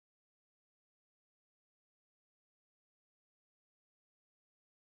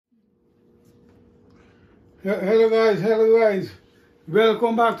Hello guys.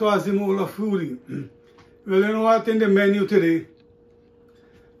 Welcome back to Azimola Foodie. Well, you know what in the menu today?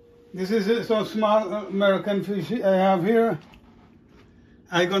 This is some small American fish I have here.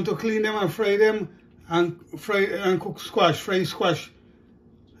 I'm going to clean them and fry them and cook squash, fry squash.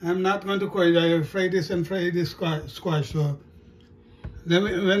 I'm not going to cook it. I fry this and fry this squash. So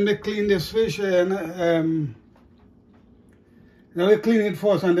when they clean this fish, and now we clean it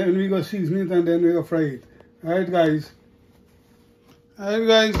first and then we go season it and then we go fry it. Alright guys,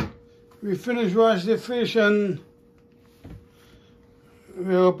 we finished wash the fish and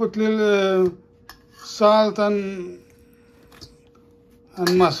we will put little salt and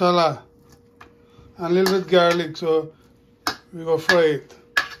masala and a little bit garlic, so we go fry it.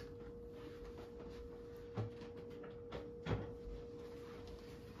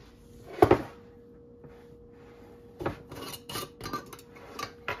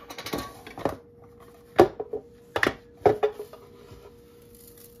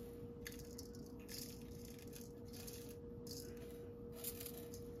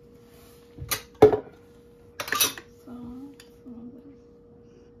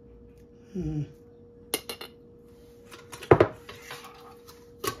 Mm.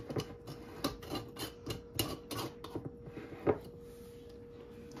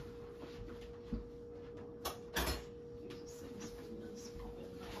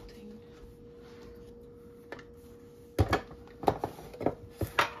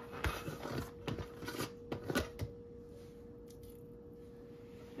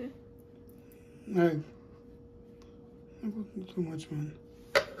 Right. I'm putting too much, man.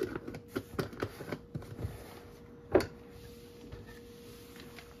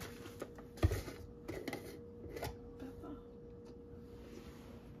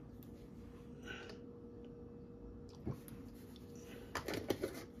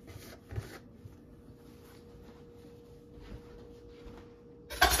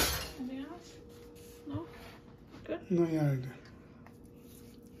 Anything else? No? Good? No, yeah, right.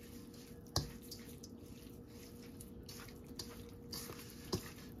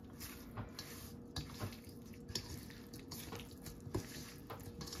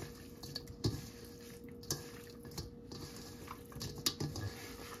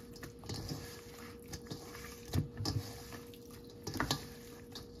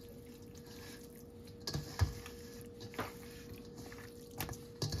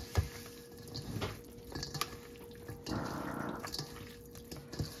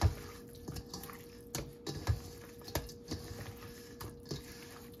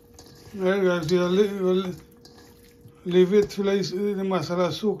 Alright guys, we'll leave it till the masala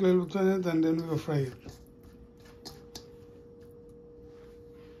soak a little bit on it and then we'll fry it.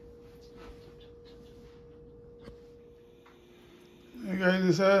 Hey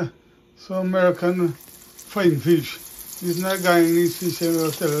guys, this is some American fine fish. This is not Guyanese fish I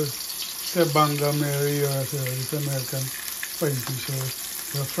will tell us, say Banga Mary or so. It's American fine fish, so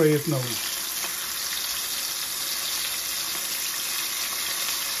we'll fry it now.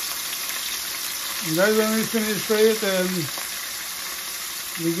 Guys, when we finish fry it,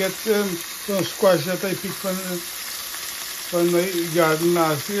 we get some squash that I picked from my garden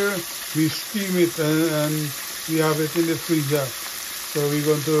last year. We steam it and we have it in the freezer. So we're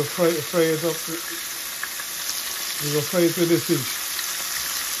going to fry it up. We're going to fry it with the fish.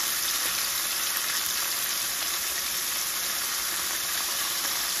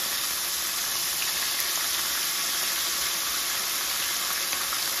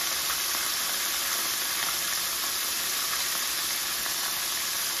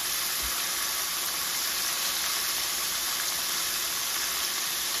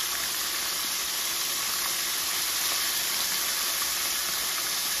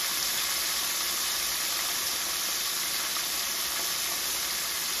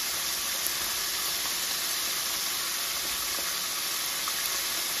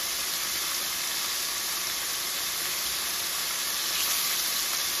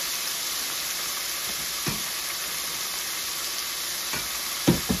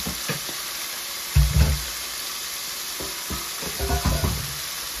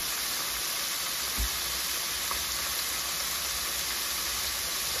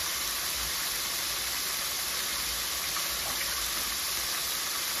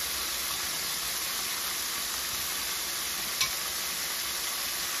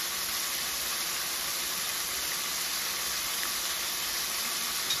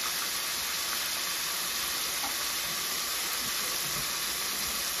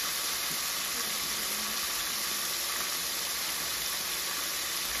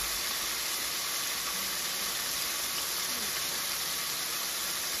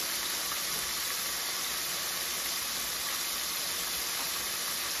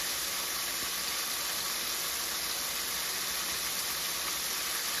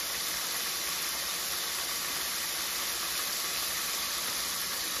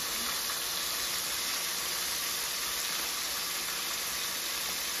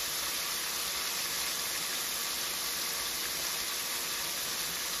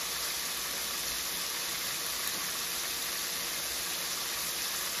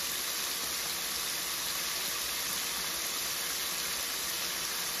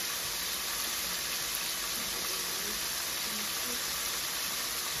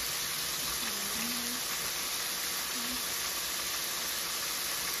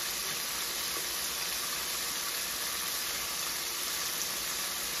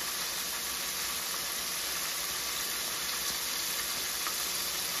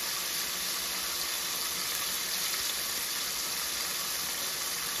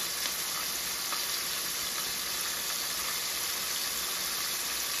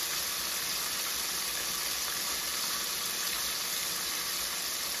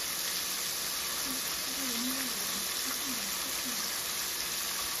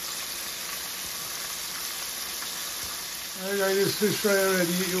 I got this fish fry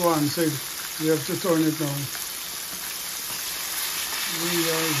already one side. You have to turn it down.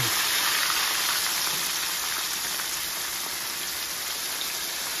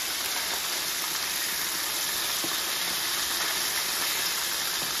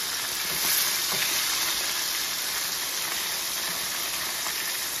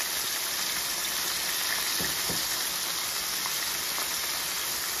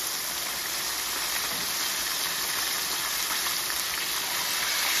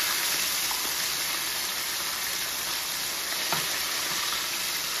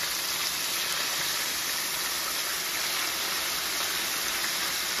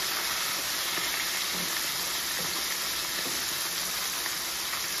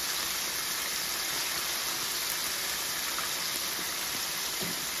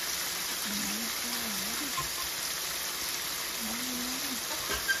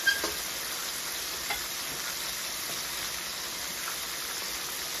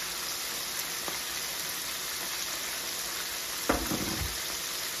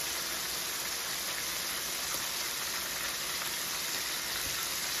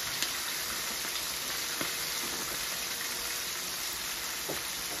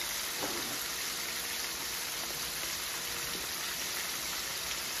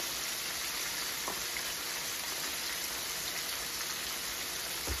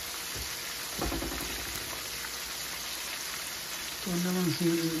 Turn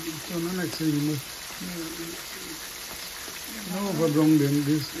the next thing. No, but wrong then.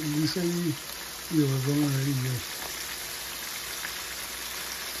 This you were wrong already.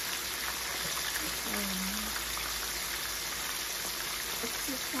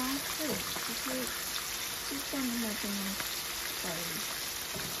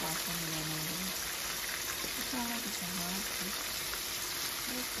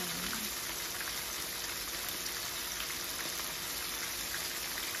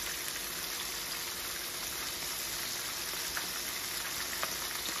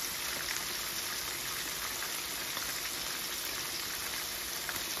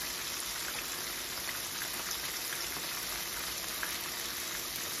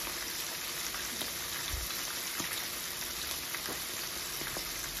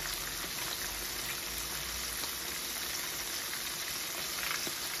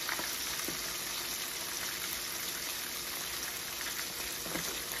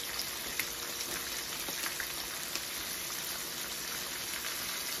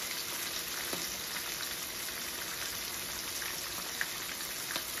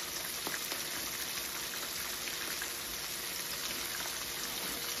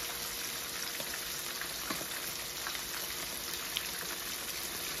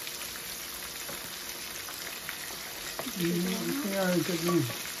 Yeah, I take me.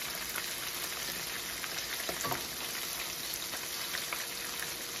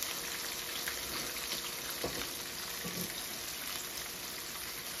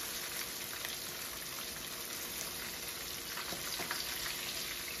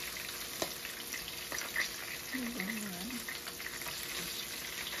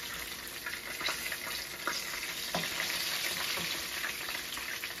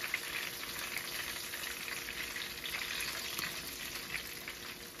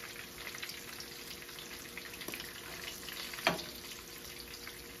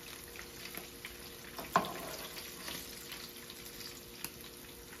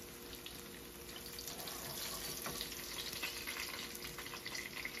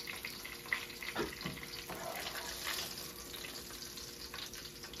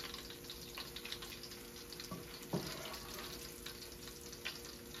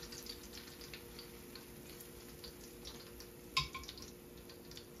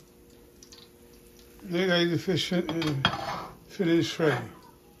 There guys, the fish finished fry.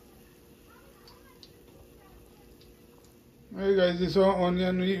 Hey guys, this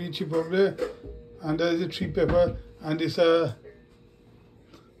onion we chip up there, and there's the 3 pepper, and this 2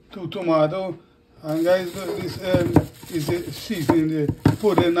 tomato, and guys, this is the seasoning, the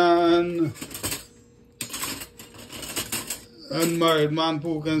pudding and married man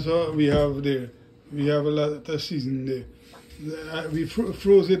pork, and so we have there. We have a lot of seasoning there. We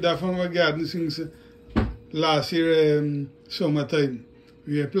froze it down from our garden since last year summertime.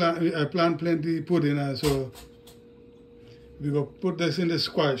 I plant plenty pudding, so we go put this in the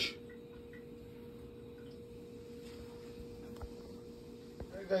squash.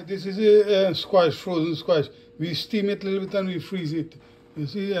 This is a squash, frozen squash. We steam it a little bit and we freeze it. You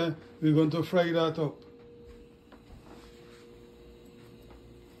see, we're going to fry that up.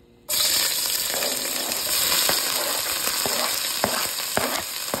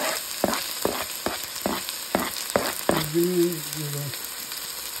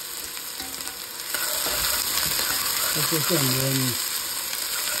 lettuce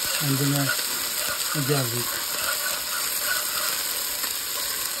and then a garlic.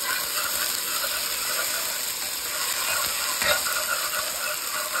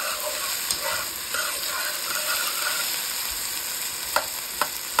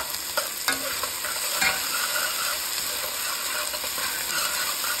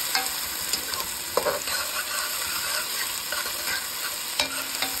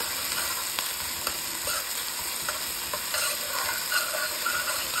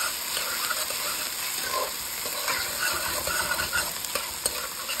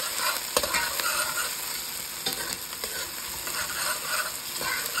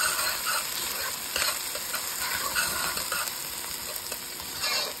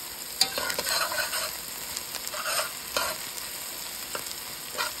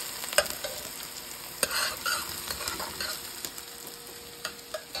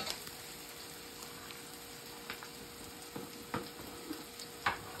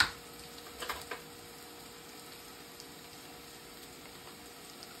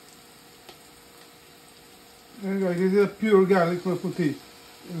 This is a pure garlic we put it.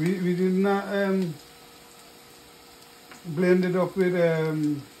 We did not blend it up with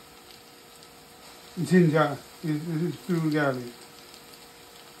ginger. This is pure garlic.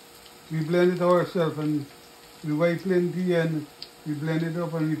 We blend it ourselves and we weigh plenty and we blend it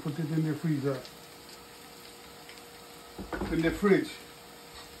up and we put it in the freezer. In the fridge.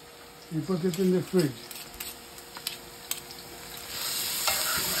 We put it in the fridge.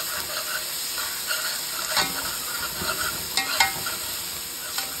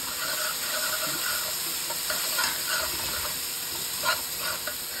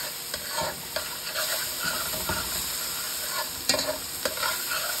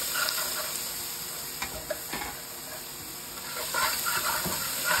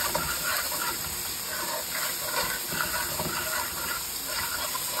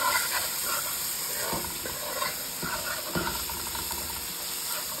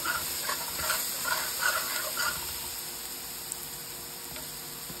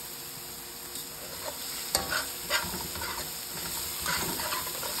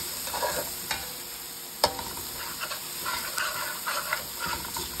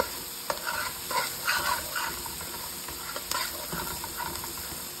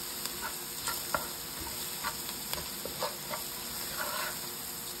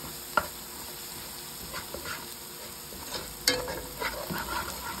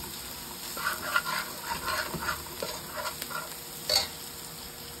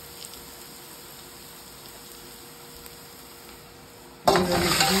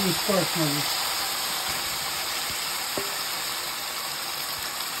 Personally.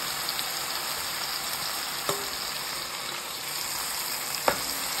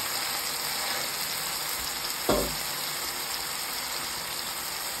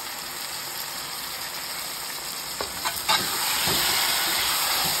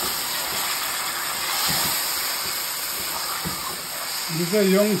 This is a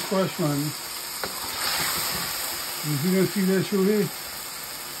young squash one. If you can see that surely.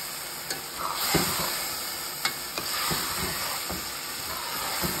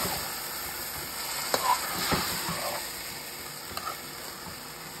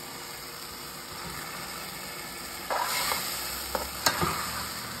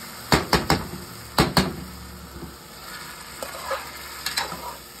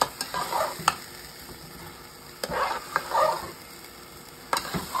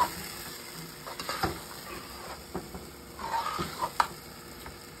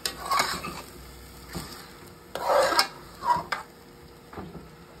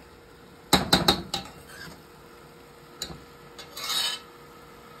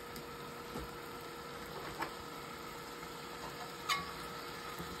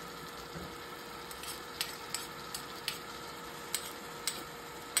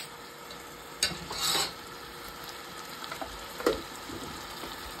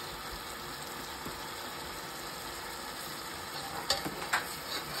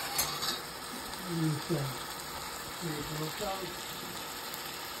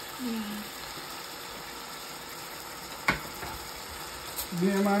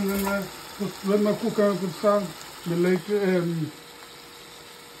 Yeah, man, when I cook and put salt, I like to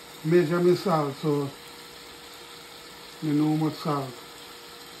measure my salt so I know how much salt.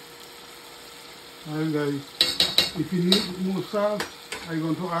 Alright guys, if you need more salt, I'm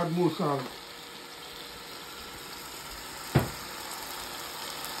going to add more salt.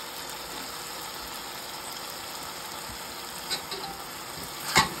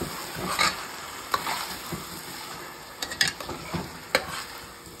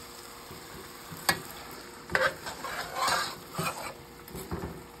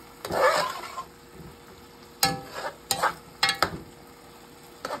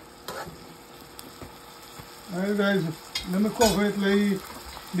 Well guys, let me cover it, let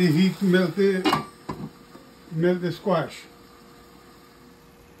the heat melt the squash.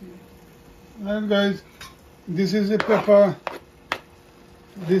 And guys, this is the pepper,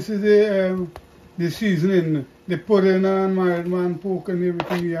 this is the seasoning, the pudding and mild man pork and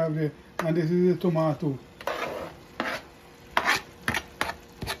everything we have there. And this is the tomato.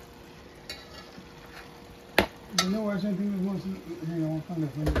 You know what I think is most,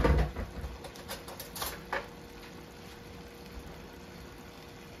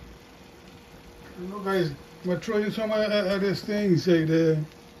 Look guys, I'm going to throw you some of this thing inside the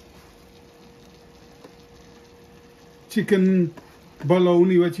chicken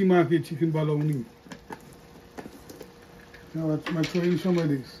bologna, what you market chicken bologna. Now I'm going to throw you some of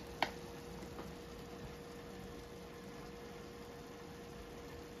this.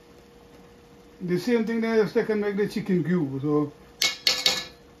 The same thing that I can make the chicken cube, so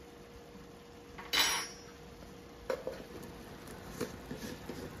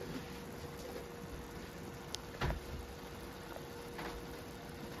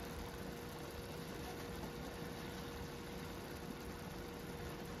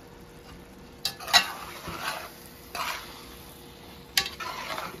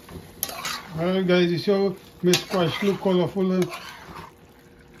alright guys, you show my squash look colorful.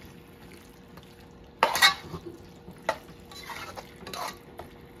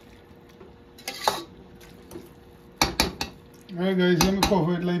 Alright guys, let me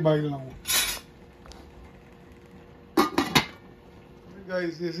cover it like boil now. Alright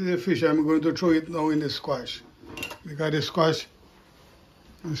guys, this is the fish. I'm going to throw it now in the squash. Because the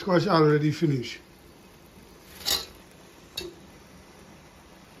squash already finished.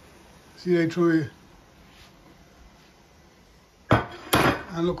 See, I throw it.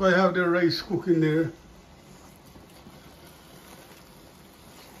 And look, I have the rice cooking there.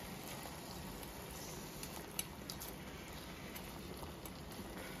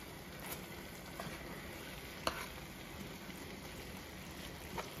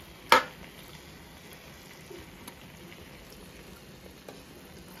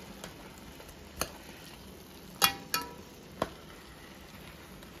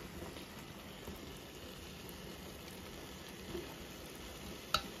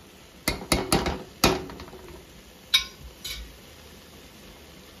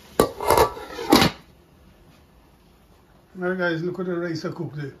 Alright guys, look at the rice I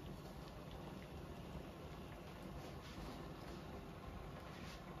cooked there.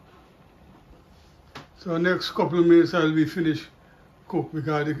 So next couple of minutes I'll be finished cooked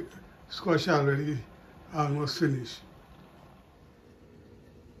because the squash already almost finished.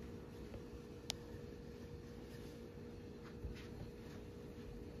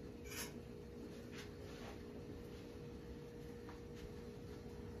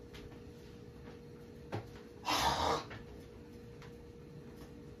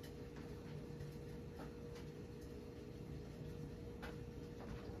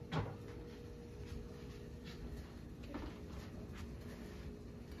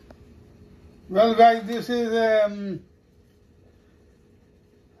 Well guys, this is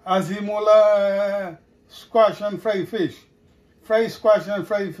Azimola squash and fried fish. Fried squash and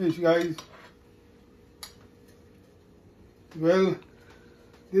fried fish, guys. Well,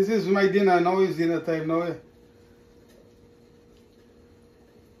 this is my dinner. Now it's dinner time now.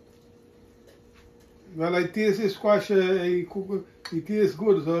 Well, I taste the squash, I cook it tastes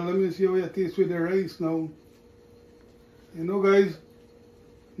good, so let me see how it tastes with the rice now. You know guys,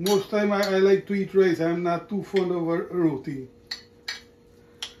 most time I like to eat rice. I'm not too fond of roti.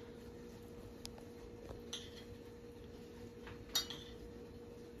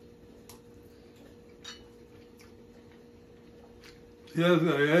 Yes,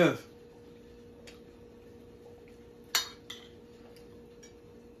 yes.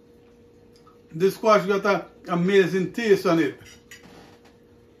 This squash got an amazing taste on it.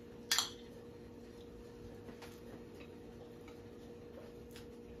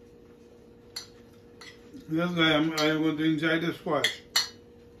 Yes, I'm going to enjoy the squash.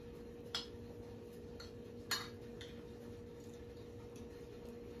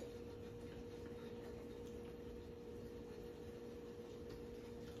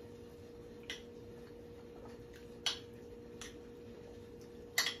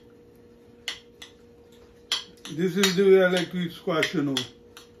 This is the way I like to eat squash, you know.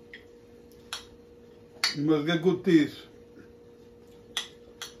 You must get good taste.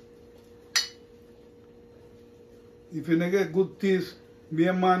 If you don't get good taste, me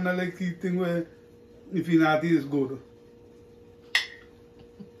a man I like eating where if you not taste good.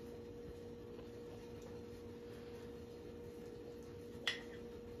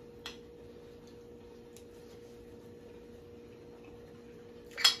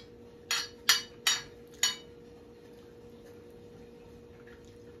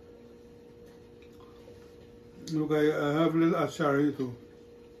 Look, I have a little achara here too.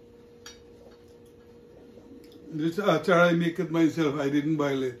 This achara I make it myself. I didn't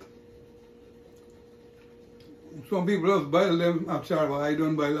boil it. Some people just boil them achara, but I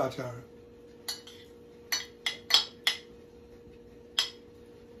don't boil achara.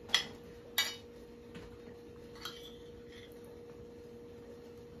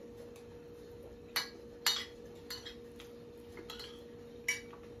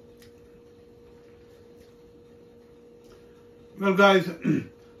 Well guys,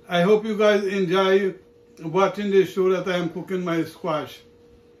 I hope you guys enjoy watching this show that I am cooking my squash.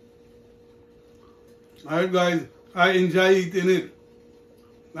 Alright guys, I enjoy eating it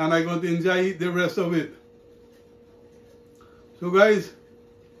and I'm going to enjoy eat the rest of it. So guys,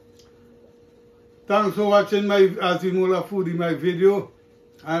 thanks for watching my Azimola Foodie, my video.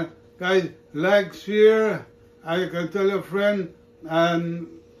 And guys, like, share, and you can tell your friend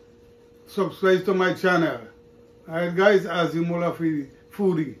and subscribe to my channel. Alright guys, Azimola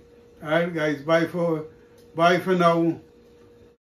Foodie. Alright guys, bye for now.